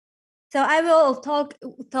So I will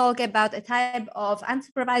talk about a type of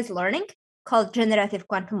unsupervised learning called generative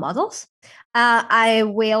quantum models. I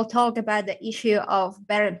will talk about the issue of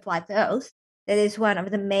barren plateaus. That is one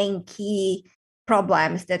of the main key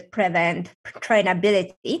problems that prevent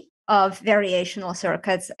trainability of variational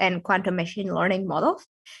circuits and quantum machine learning models.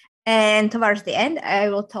 And towards the end, I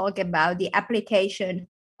will talk about the application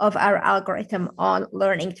of our algorithm on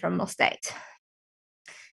learning thermal states.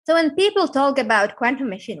 So when people talk about quantum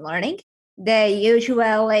machine learning,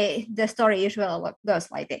 the story usually goes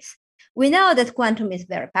like this. We know that quantum is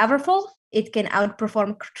very powerful. It can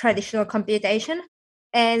outperform traditional computation,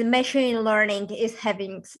 and machine learning is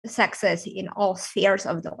having success in all spheres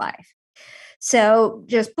of the life. So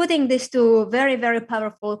just putting these two very, very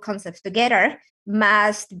powerful concepts together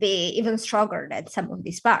must be even stronger than some of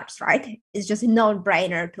these parts, right? It's just a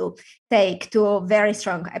no-brainer to take two very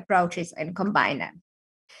strong approaches and combine them.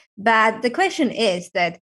 But the question is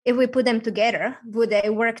that if we put them together, would they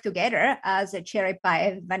work together as a cherry pie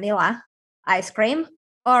and vanilla ice cream?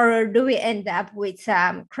 Or do we end up with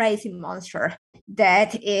some crazy monster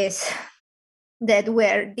that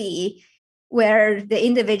where the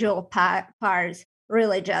individual parts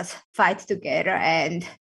really just fight together and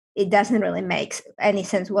it doesn't really make any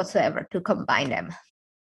sense whatsoever to combine them.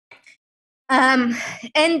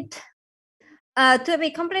 And to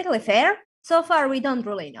be completely fair, so far we don't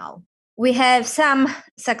really know. We have some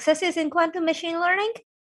successes in quantum machine learning,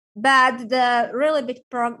 but the really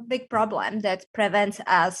big problem that prevents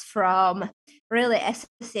us from really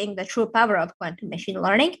assessing the true power of quantum machine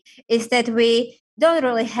learning is that we don't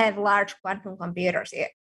really have large quantum computers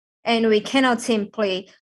yet. And we cannot simply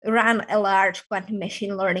run a large quantum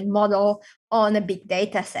machine learning model on a big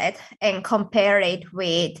data set and compare it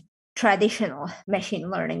with traditional machine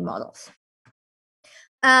learning models.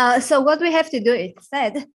 So what we have to do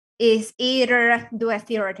instead is either do a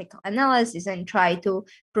theoretical analysis and try to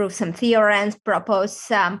prove some theorems, propose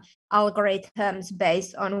some algorithms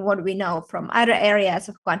based on what we know from other areas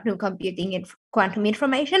of quantum computing and quantum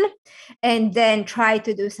information, and then try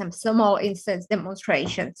to do some small instance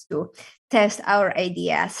demonstrations to test our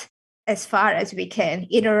ideas as far as we can,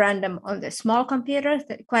 either run them on the small computers,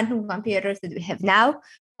 the quantum computers that we have now,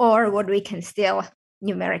 or what we can still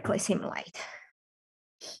numerically simulate.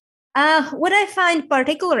 What I find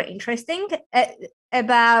particularly interesting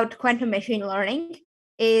about quantum machine learning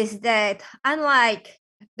is that unlike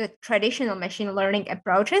the traditional machine learning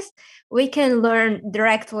approaches, we can learn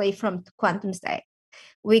directly from quantum state.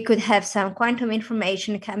 We could have some quantum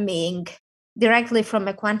information coming directly from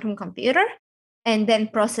a quantum computer and then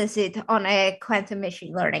process it on a quantum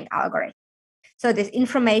machine learning algorithm. So this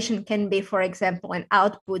information can be, for example, an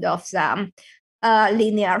output of some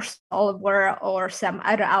linear solver or some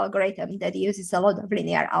other algorithm that uses a lot of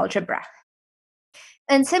linear algebra.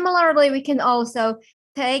 And similarly, we can also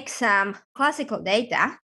take some classical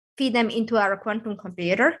data, feed them into our quantum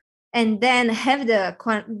computer, and then have the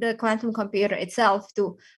quantum computer itself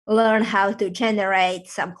to learn how to generate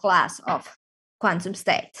some class of quantum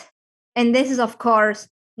states. And this is, of course,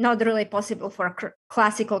 not really possible for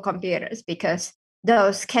classical computers because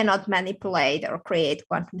those cannot manipulate or create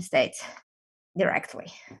quantum states directly.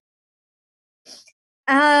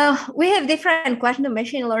 We have different quantum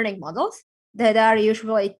machine learning models that are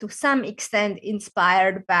usually to some extent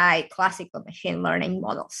inspired by classical machine learning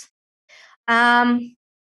models. And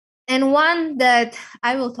one that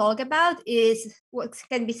I will talk about is what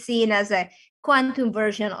can be seen as a quantum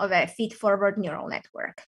version of a feed-forward neural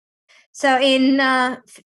network. So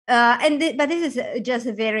but this is just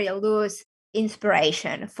a very loose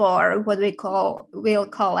inspiration for what we'll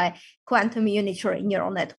call a quantum unitary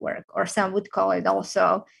neural network, or some would call it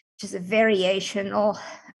also just a variational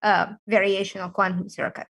quantum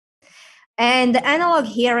circuit. And the analog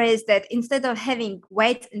here is that instead of having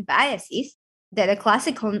weights and biases that a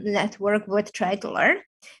classical network would try to learn,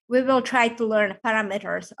 we will try to learn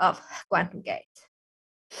parameters of quantum gates.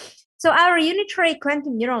 So our unitary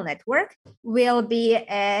quantum neural network will be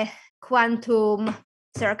a quantum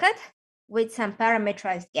circuit with some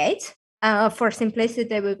parameterized gates. For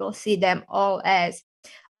simplicity, we will see them all as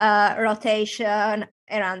rotation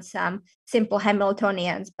around some simple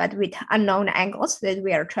Hamiltonians, but with unknown angles that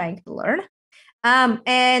we are trying to learn.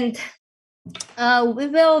 And we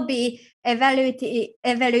will be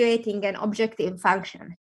evaluating an objective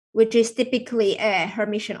function, which is typically a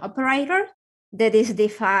Hermitian operator that is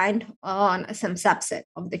defined on some subset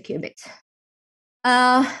of the qubits.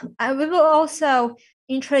 We will also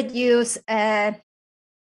introduce a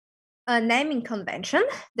naming convention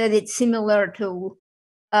that is similar to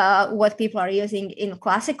what people are using in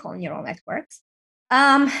classical neural networks.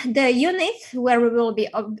 The unit where we will be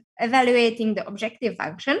evaluating the objective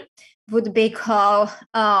function would be called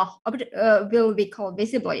will be called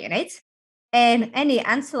visible units, and any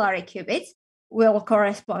ancillary qubits will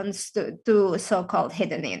correspond to so-called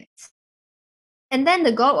hidden units. And then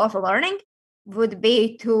the goal of learning would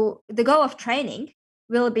be the goal of training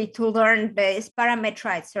will be to learn these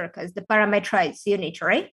parametrized circuits, the parametrized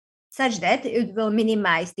unitary, such that it will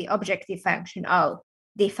minimize the objective function O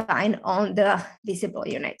defined on the visible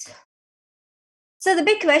units. So the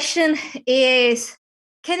big question is,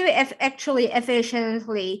 can we actually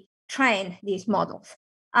efficiently train these models?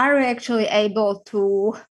 Are we actually able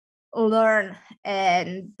to learn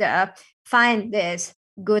and find these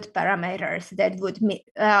good parameters that would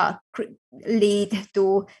lead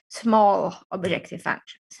to small objective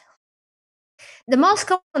functions? The most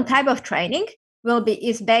common type of training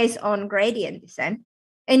is based on gradient descent.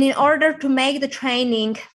 And in order to make the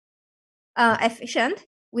training efficient,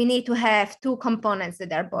 we need to have two components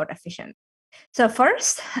that are both efficient. So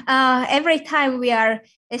first, every time we are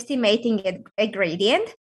estimating a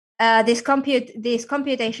gradient, this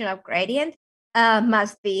computation of gradient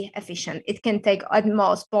must be efficient. It can take at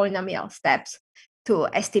most polynomial steps to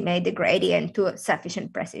estimate the gradient to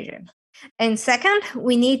sufficient precision. And second,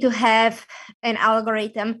 we need to have an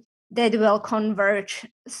algorithm that will converge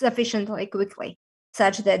sufficiently quickly,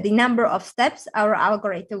 such that the number of steps our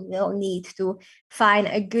algorithm will need to find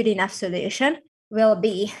a good enough solution will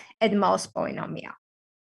be at most polynomial.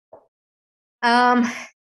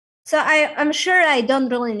 So I'm sure I don't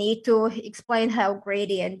really need to explain how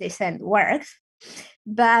gradient descent works,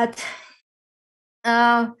 but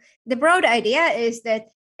the broad idea is that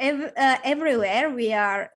everywhere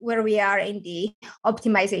where we are in the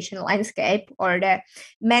optimization landscape, or the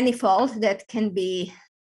manifold that can be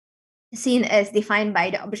seen as defined by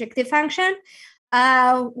the objective function,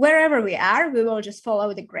 wherever we are, we will just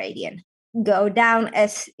follow the gradient, go down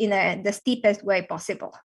as in the steepest way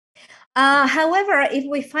possible. However, if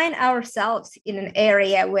we find ourselves in an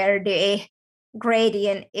area where the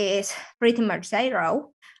gradient is pretty much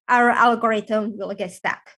zero, our algorithm will get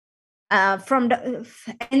stuck. From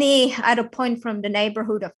any other point from the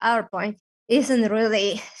neighborhood of our point isn't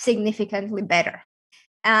really significantly better.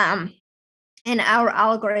 And our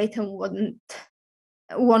algorithm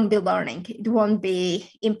won't be learning. It won't be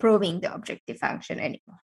improving the objective function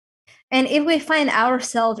anymore. And if we find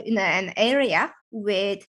ourselves in an area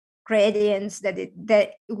with gradients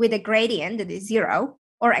with a gradient that is zero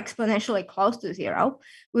or exponentially close to zero,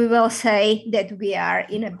 we will say that we are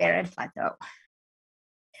in a barren plateau.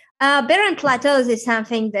 Barren plateaus is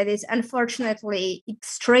something that is unfortunately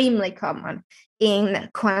extremely common in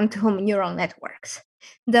quantum neural networks.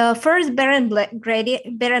 The first barren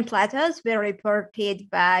plateaus were reported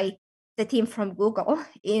by the team from Google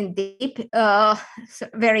in deep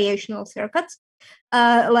variational circuits.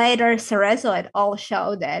 Later, Cerezo et al.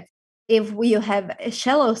 Showed that if you have a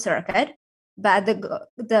shallow circuit, but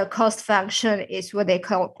the cost function is what they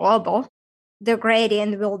call global, the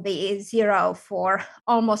gradient will be zero for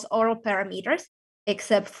almost all parameters,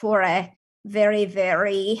 except for a very,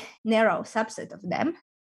 very narrow subset of them.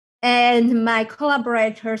 And my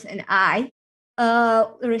collaborators and I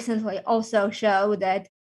recently also showed that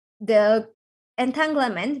the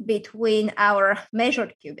entanglement between our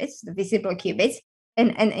measured qubits, the visible qubits,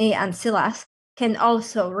 and any ancillas can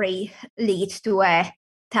also lead to a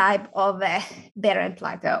type of a barren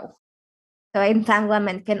plateau. So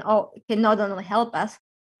entanglement can not only help us,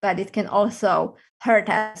 but it can also hurt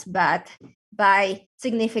us, but by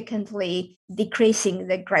significantly decreasing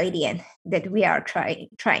the gradient that we are trying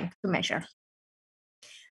to measure.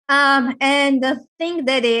 And the thing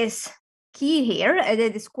that is key here, that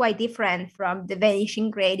is quite different from the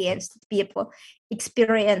vanishing gradients that people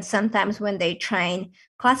experience sometimes when they train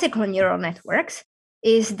classical neural networks,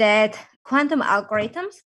 is that quantum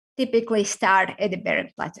algorithms typically start at the barren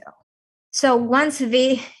plateau. So once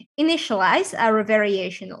we initialize our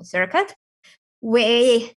variational circuit,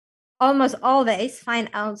 we almost always find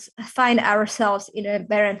ourselves in a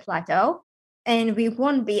barren plateau, and we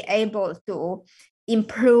won't be able to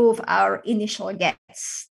improve our initial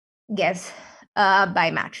guess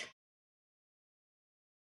by much.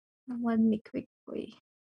 Let me quickly.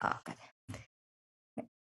 Okay.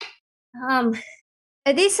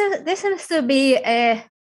 This seems to be a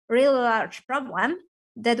really large problem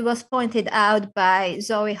that was pointed out by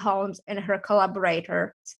Zoe Holmes and her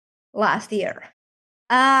collaborators last year.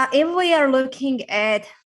 If we are looking at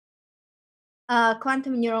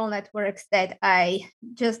quantum neural networks that I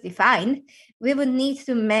just defined, we would need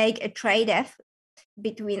to make a trade-off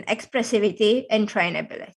between expressivity and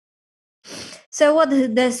trainability. So what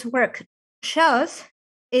does this work shows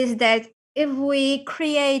is that if we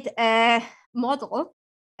create a model,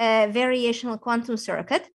 a variational quantum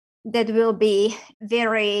circuit that will be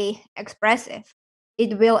very expressive,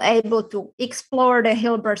 it will able to explore the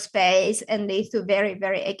Hilbert space and lead to very,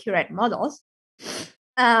 very accurate models.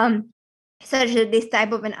 Such that this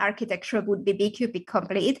type of an architecture would be BQP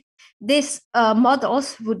complete. These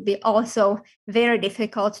models would be also very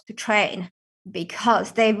difficult to train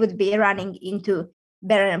because they would be running into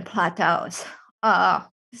barren plateaus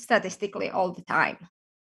statistically all the time.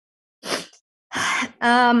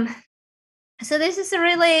 So this is a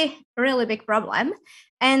really, really big problem.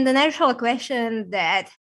 And the natural question that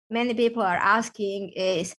many people are asking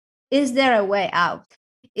is there a way out?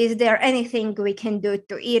 Is there anything we can do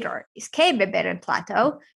to either escape a barren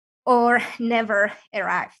plateau or never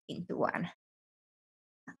arrive into one?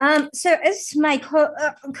 So as my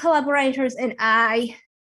collaborators and I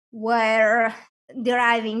were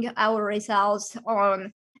deriving our results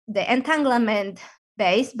on the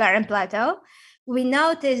entanglement-based barren plateau, we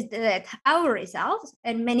noticed that our results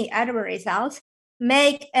and many other results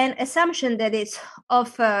make an assumption that is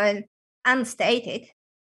often unstated,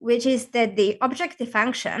 which is that the objective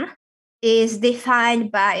function is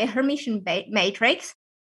defined by a Hermitian matrix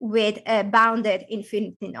with a bounded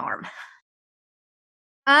infinity norm.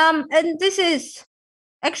 And this is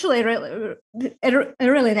actually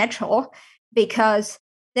really natural because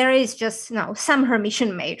there is just some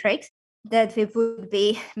Hermitian matrix that we would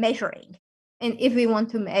be measuring. And if we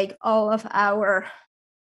want to make all of our,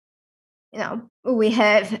 we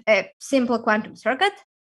have a simple quantum circuit,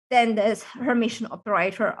 then this Hermitian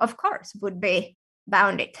operator, of course, would be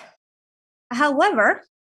bounded. However,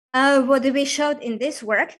 what we showed in this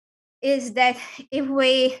work is that if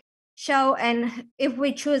we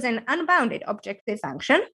choose an unbounded objective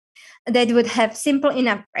function that would have simple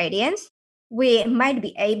enough gradients, we might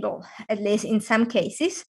be able, at least in some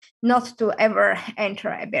cases, not to ever enter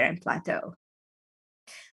a barren plateau.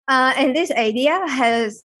 And this idea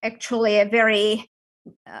has actually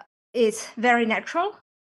is very natural,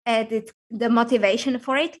 and the motivation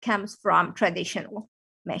for it comes from traditional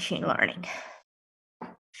machine learning.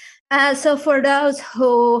 So for those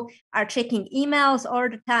who are checking emails all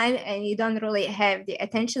the time and you don't really have the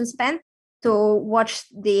attention span to watch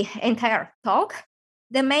the entire talk,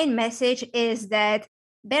 the main message is that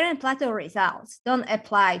barren plateau results don't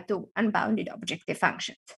apply to unbounded objective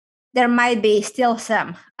functions. There might be still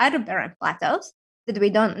some other barren plateaus that we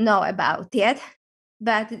don't know about yet,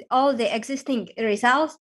 but all the existing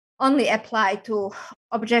results only apply to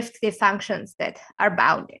objective functions that are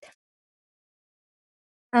bounded.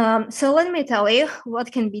 So let me tell you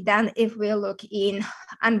what can be done if we look in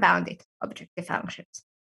unbounded objective functions.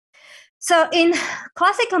 So in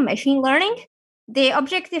classical machine learning, the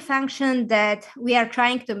objective function that we are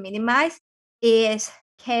trying to minimize is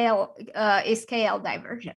scale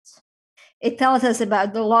divergence. It tells us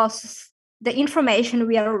about the information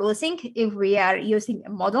we are losing if we are using a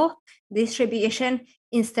model distribution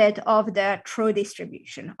instead of the true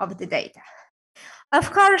distribution of the data.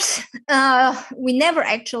 Of course, we never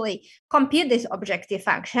actually compute this objective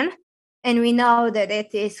function, and we know that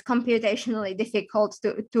it is computationally difficult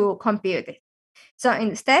to compute it. So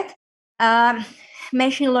instead,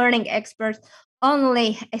 machine learning experts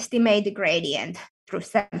only estimate the gradient through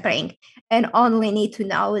sampling and only need to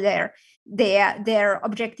know their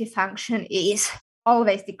objective function is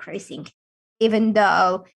always decreasing, even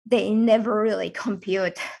though they never really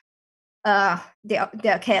compute the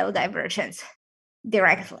KL divergence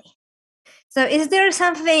directly. So is there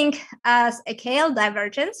something as a KL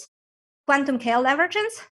divergence, quantum KL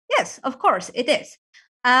divergence? Yes, of course it is.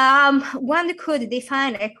 One could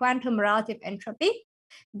define a quantum relative entropy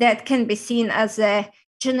that can be seen as a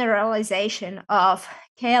generalization of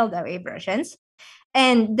KL divergence.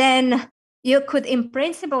 And then you could, in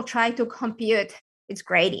principle, try to compute its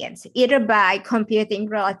gradients, either by computing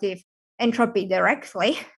relative entropy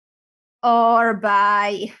directly or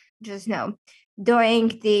by just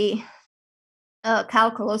doing the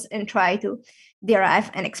calculus and try to derive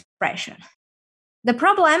an expression. The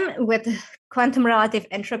problem with quantum relative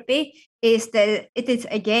entropy is that it is,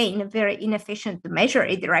 again, very inefficient to measure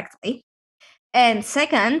it directly. And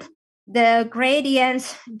second, the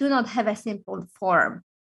gradients do not have a simple form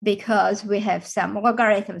because we have some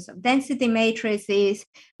logarithms of density matrices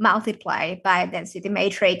multiplied by a density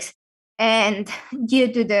matrix. And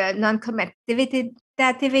due to the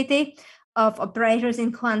non-commutativity of operators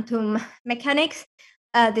in quantum mechanics,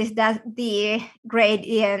 the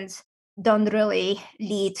gradients don't really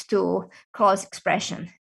lead to closed expression,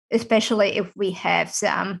 especially if we have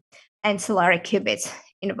some ancillary qubits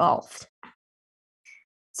involved.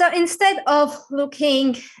 So instead of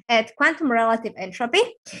looking at quantum relative entropy,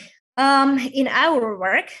 in our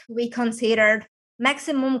work, we considered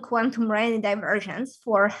maximum quantum Renyi divergence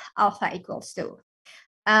for alpha equals 2.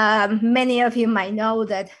 Many of you might know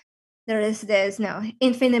that there is this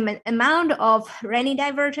infinite amount of Renyi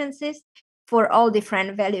divergences for all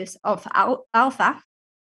different values of alpha.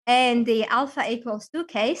 And the alpha equals 2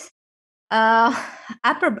 case,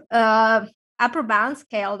 upper bound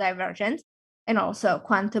scale divergence and also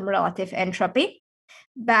quantum relative entropy.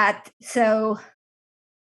 But so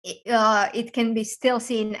it can be still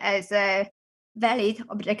seen as a valid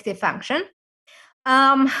objective function.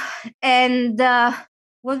 And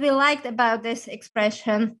what we liked about this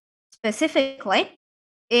expression specifically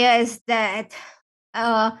is that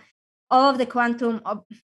all of the quantum,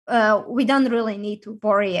 we don't really need to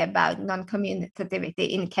worry about non-commutativity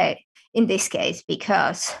in this case,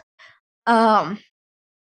 because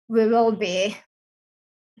we won't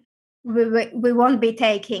be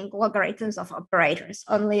taking logarithms of operators,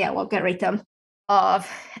 only a logarithm of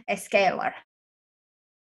a scalar.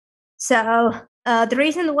 So the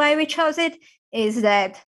reason why we chose it is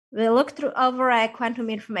that we looked over a quantum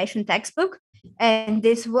information textbook, and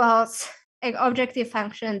this was an objective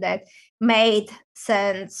function that made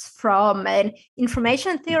sense from an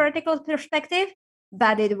information theoretical perspective,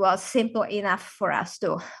 but it was simple enough for us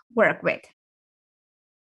to work with.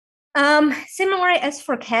 Similarly, as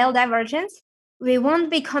for KL divergence, we won't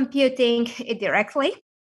be computing it directly,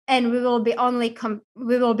 and we will be only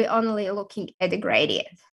looking at the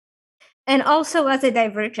gradient. And also as a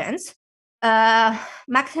divergence,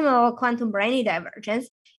 maximal quantum Renyi divergence,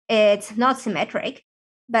 it's not symmetric,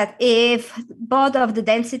 but if both of the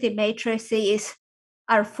density matrices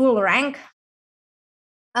are full rank,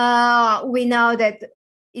 we know that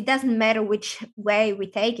it doesn't matter which way we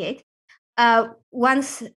take it.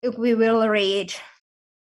 Once we will reach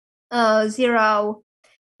zero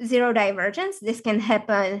divergence, this can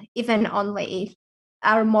happen even only if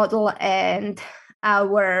our model and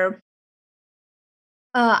our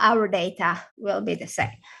data will be the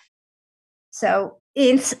same. So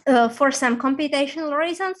for some computational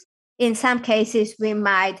reasons, in some cases, we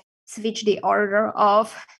might switch the order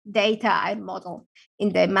of data and model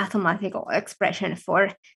in the mathematical expression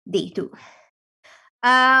for D2.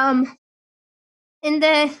 In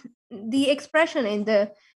the expression in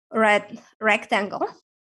the red rectangle,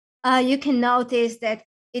 you can notice that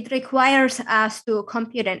it requires us to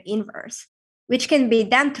compute an inverse, which can be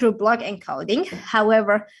done through block encoding.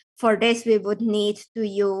 However, for this, we would need to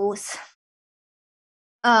use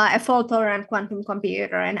a fault-tolerant quantum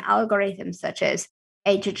computer and algorithms such as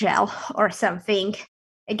HGL or something,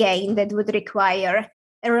 again, that would require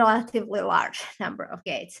a relatively large number of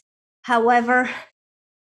gates. However,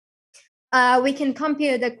 we can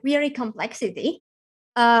compute the query complexity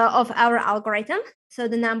of our algorithm. So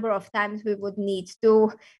the number of times we would need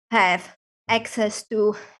to have access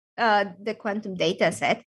to the quantum data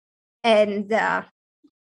set and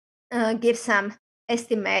give some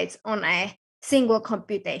estimates on a single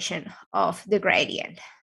computation of the gradient.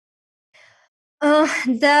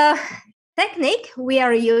 The technique we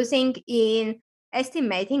are using in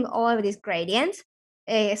estimating all of these gradients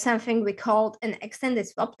is something we called an extended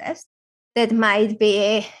swap test that might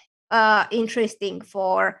be interesting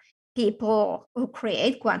for people who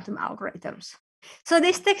create quantum algorithms. So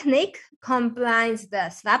this technique combines the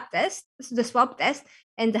swap test,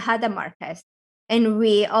 and the Hadamard test. And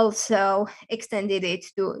we also extended it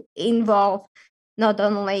to involve not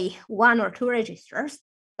only one or two registers,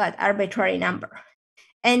 but arbitrary number.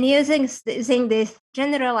 And using this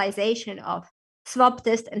generalization of swap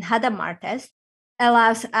test and Hadamard test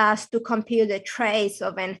allows us to compute the trace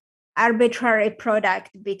of an arbitrary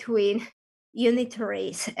product between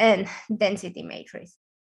unitaries and density matrix.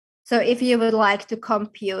 So if you would like to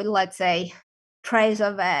compute, let's say, trace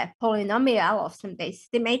of a polynomial of some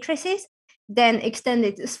density matrices, then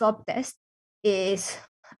extended swap test is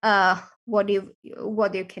what you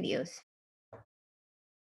can use.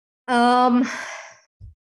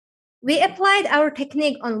 We applied our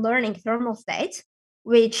technique on learning thermal states,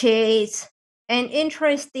 which is an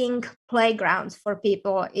interesting playground for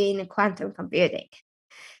people in quantum computing.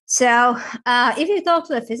 So if you talk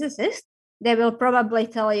to a physicist, they will probably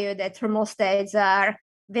tell you that thermal states are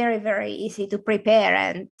very, very easy to prepare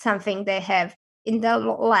and something they have in the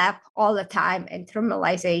lab all the time, and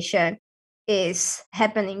thermalization is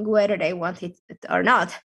happening whether they want it or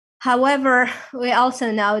not. However, we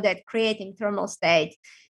also know that creating thermal state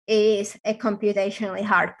is a computationally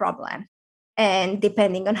hard problem. And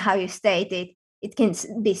depending on how you state it, it can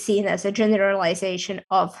be seen as a generalization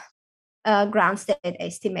of ground state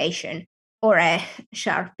estimation or a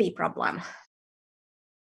sharp P problem.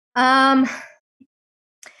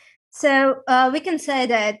 So we can say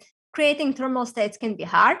that creating thermal states can be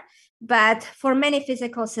hard, but for many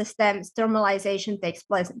physical systems, thermalization takes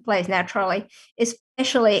place naturally,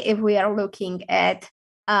 especially if we are looking at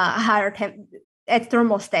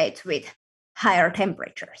thermal states with higher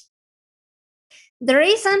temperatures. The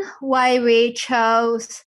reason why we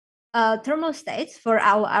chose thermal states for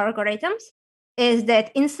our algorithms is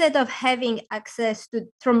that instead of having access to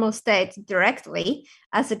thermal states directly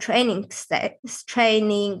as a training set,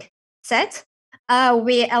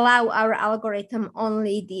 we allow our algorithm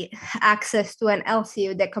only the access to an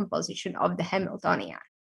LCU decomposition of the Hamiltonian.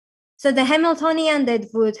 So the Hamiltonian that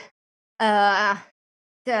would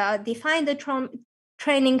define the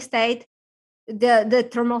training state, the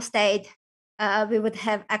thermal state, we would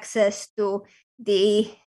have access to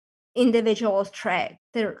the individual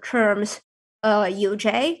terms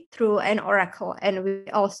uj through an oracle, and we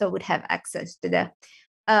also would have access to the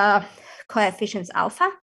coefficients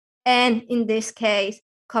alpha. And in this case,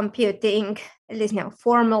 computing, at least now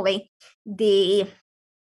formally, the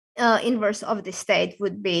inverse of the state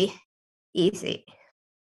would be easy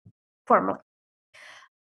formally.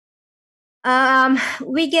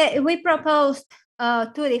 We proposed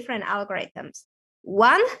two different algorithms.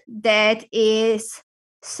 One that is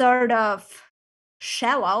sort of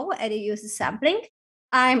shallow and it uses sampling.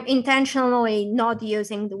 I'm intentionally not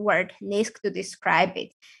using the word NISC to describe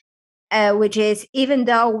it, which is, even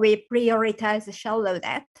though we prioritize the shallow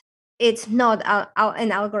depth, it's not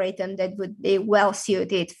an algorithm that would be well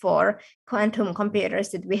suited for quantum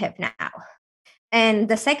computers that we have now. And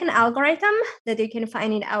the second algorithm that you can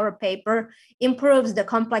find in our paper improves the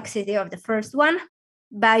complexity of the first one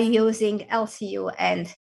by using LCU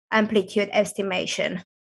and amplitude estimation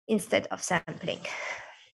instead of sampling.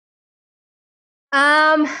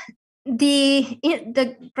 The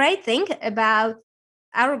great thing about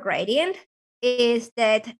our gradient is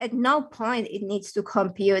that at no point it needs to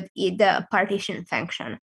compute the partition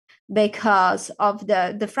function because of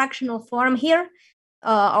the fractional form here.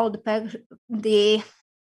 All the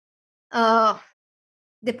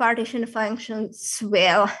partition functions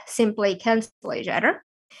will simply cancel each other,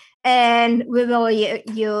 and we will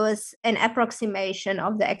use an approximation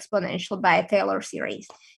of the exponential by a Taylor series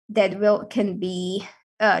that can be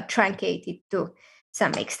truncated to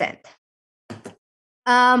some extent.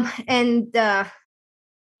 And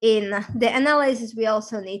in the analysis, we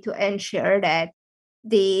also need to ensure that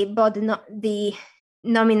both the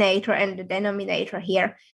numerator and the denominator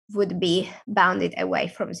here would be bounded away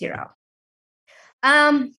from zero.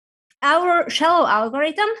 Our shallow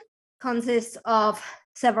algorithm consists of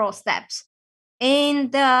several steps. In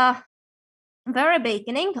the very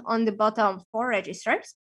beginning, on the bottom 4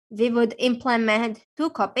 registers, we would implement 2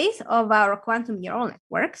 copies of our quantum neural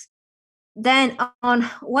networks. Then on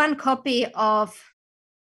 1 copy of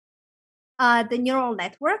the neural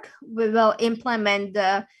network, we will implement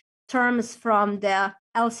the terms from the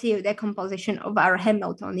LCU decomposition of our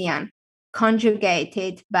Hamiltonian,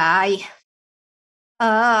 conjugated by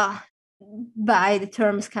the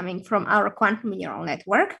terms coming from our quantum neural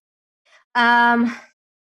network. We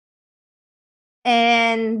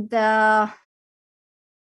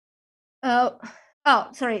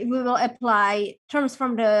will apply terms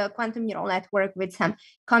from the quantum neural network with some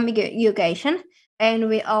conjugation, and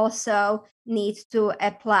we also need to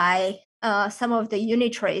apply some of the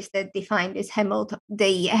unitaries that define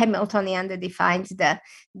the Hamiltonian that defines the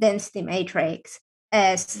density matrix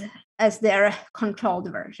as their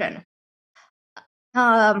controlled version.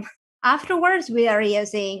 Afterwards, we are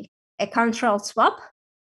using a control swap,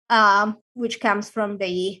 which comes from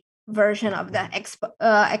the version of the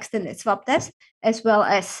extended swap test, as well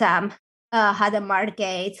as some Hadamard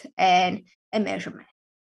gate and a measurement.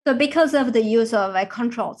 So because of the use of a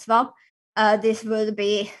control swap, this will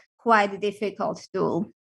be quite difficult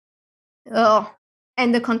to,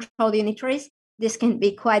 and the controlled unitaries, this can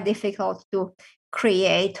be quite difficult to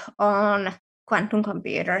create on quantum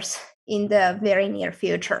computers in the very near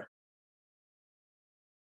future.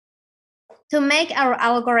 To make our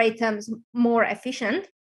algorithms more efficient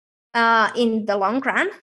in the long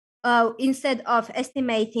run, instead of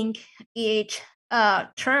estimating each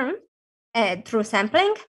term through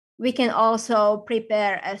sampling, we can also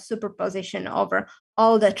prepare a superposition over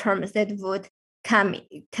all the terms that would come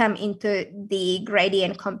into the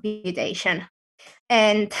gradient computation.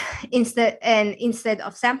 And instead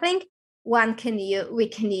of sampling, we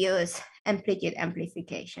can use amplitude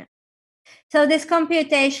amplification. So this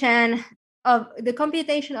computation of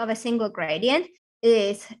a single gradient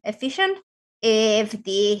is efficient if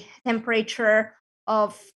the temperature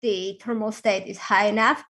of the thermal state is high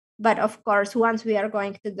enough. But of course, once we are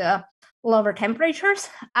going to the lower temperatures,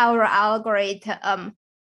 our algorithm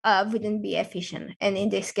wouldn't be efficient. And in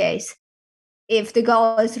this case, if the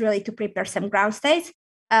goal is really to prepare some ground states,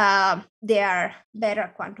 there are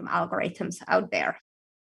better quantum algorithms out there.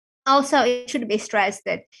 Also, it should be stressed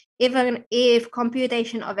that even if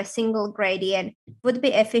computation of a single gradient would be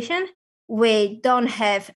efficient, we don't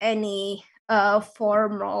have any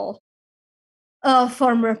formal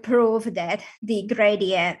proof that the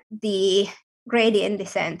gradient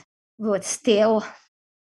descent would still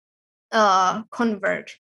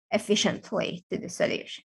converge efficiently to the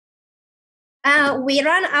solution. We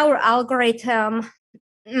run our algorithm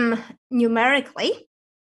numerically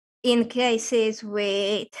in cases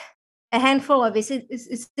with a handful of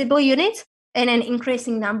visible units and an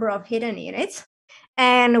increasing number of hidden units.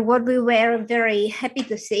 And what we were very happy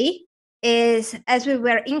to see is as we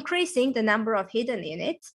were increasing the number of hidden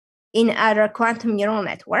units in our quantum neural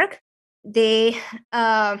network, the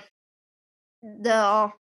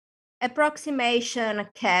approximation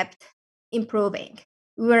kept improving.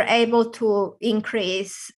 We were able to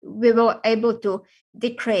decrease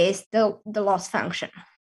the loss function.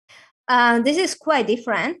 This is quite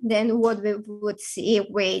different than what we would see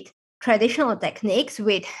with traditional techniques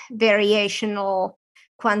with variational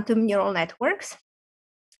quantum neural networks,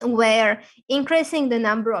 where increasing the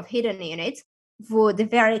number of hidden units would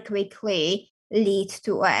very quickly lead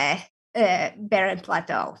to a barren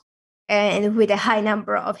plateau. And with a high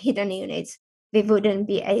number of hidden units, we wouldn't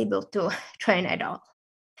be able to train at all.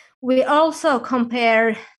 We also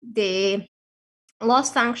compare the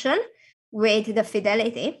loss function with the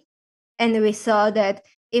fidelity, and we saw that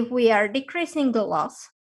if we are decreasing the loss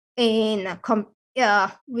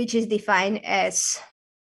which is defined as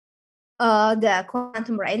the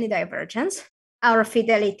quantum Renyi divergence, our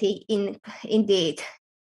fidelity indeed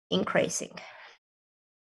increasing.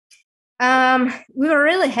 We were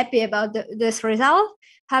really happy about this result.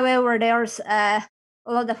 However, there's a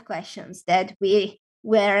lot of questions that we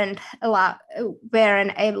weren't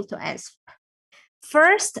able to answer.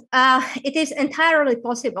 First, it is entirely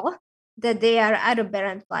possible that there are other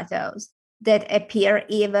barren plateaus that appear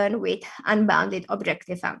even with unbounded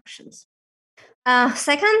objective functions.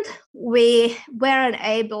 Second, we weren't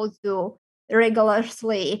able to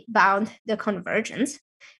rigorously bound the convergence.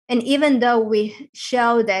 And even though we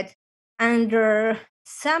show that under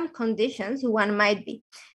some conditions, one might be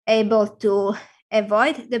able to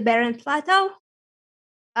avoid the barren plateau,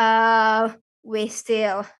 we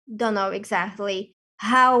still don't know exactly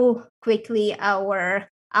how quickly our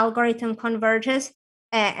algorithm converges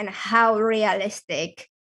and how realistic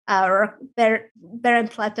our barren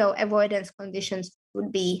plateau avoidance conditions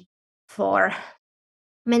would be for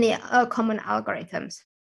many common algorithms.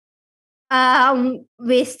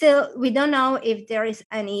 We don't know if there is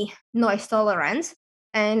any noise tolerance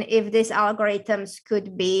and if these algorithms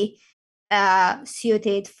could be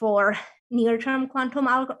suited for near-term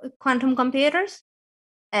quantum computers,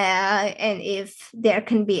 and if there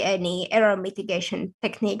can be any error mitigation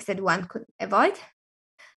techniques that one could avoid.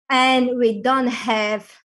 And we don't have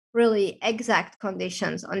really exact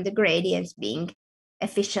conditions on the gradients being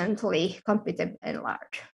efficiently computed and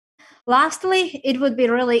large. Lastly, it would be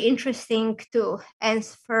really interesting to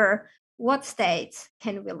answer what states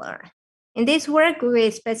can we learn. In this work, we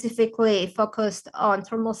specifically focused on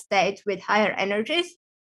thermal states with higher energies,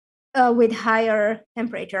 with higher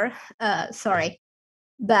temperature,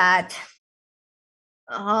 but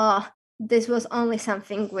this was only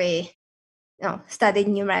something we studied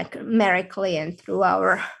numerically and through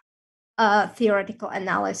our theoretical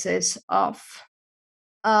analysis of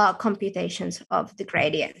computations of the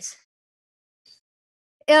gradients.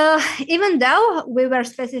 Even though we were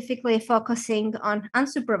specifically focusing on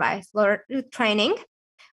unsupervised training,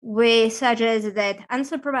 we suggest that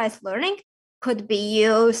unsupervised learning could be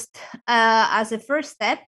used as a first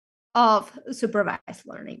step of supervised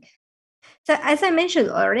learning. So as I mentioned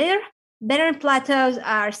earlier, barren plateaus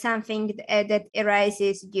are something that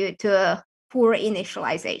arises due to poor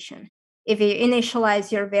initialization. If you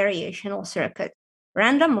initialize your variational circuit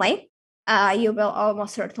randomly, you will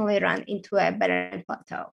almost certainly run into a barren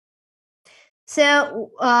plateau.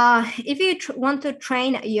 So if you want to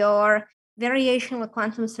train your variational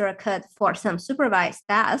quantum circuit for some supervised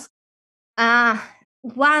task,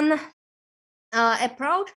 one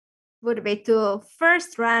approach would be to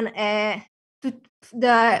first run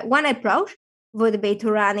one approach would be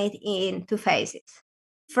to run it in two phases.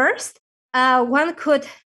 First, one could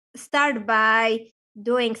start by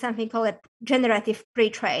doing something called a generative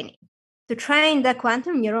pre-training to train the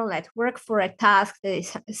quantum neural network for a task that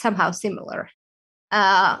is somehow similar.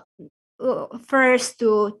 first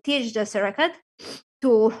to teach the circuit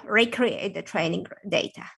to recreate the training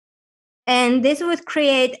data. And this would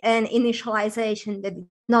create an initialization that is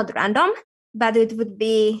not random, but it would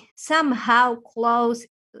be somehow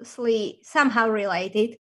somehow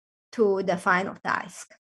related to the final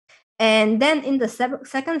task. And then in the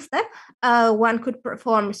second step, one could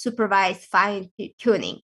perform supervised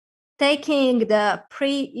fine-tuning, taking the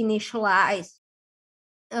pre-initialized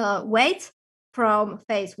weights from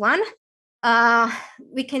phase one.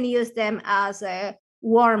 We can use them as a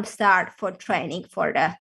warm start for training for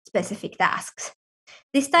the specific tasks.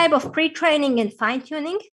 This type of pre-training and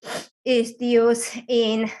fine-tuning is used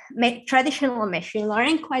in traditional machine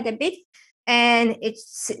learning quite a bit, and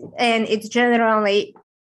it's generally,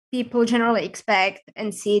 people generally expect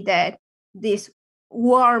and see that this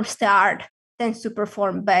warm start tends to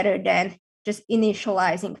perform better than just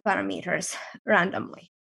initializing parameters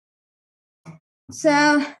randomly.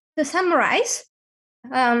 So to summarize,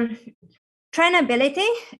 trainability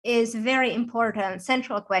is a very important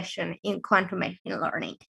central question in quantum machine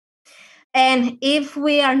learning. And if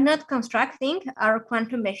we are not constructing our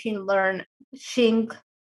quantum machine learning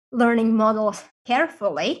models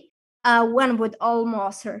carefully, one would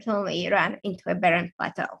almost certainly run into a barren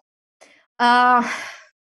plateau.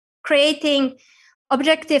 Creating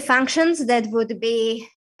objective functions that would be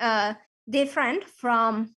different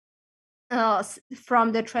from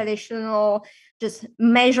the traditional just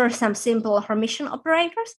measure some simple Hermitian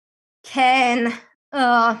operators can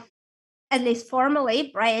at least formally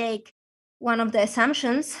break one of the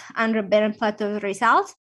assumptions under barren plateau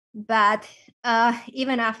results. But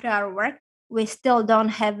even after our work, we still don't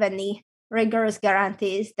have any rigorous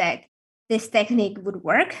guarantees that this technique would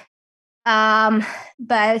work.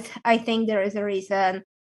 But I think there is a reason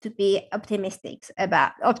to be optimistic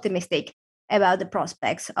about the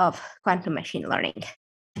prospects of quantum machine learning.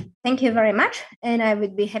 Thank you very much, and I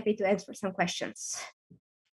would be happy to answer some questions.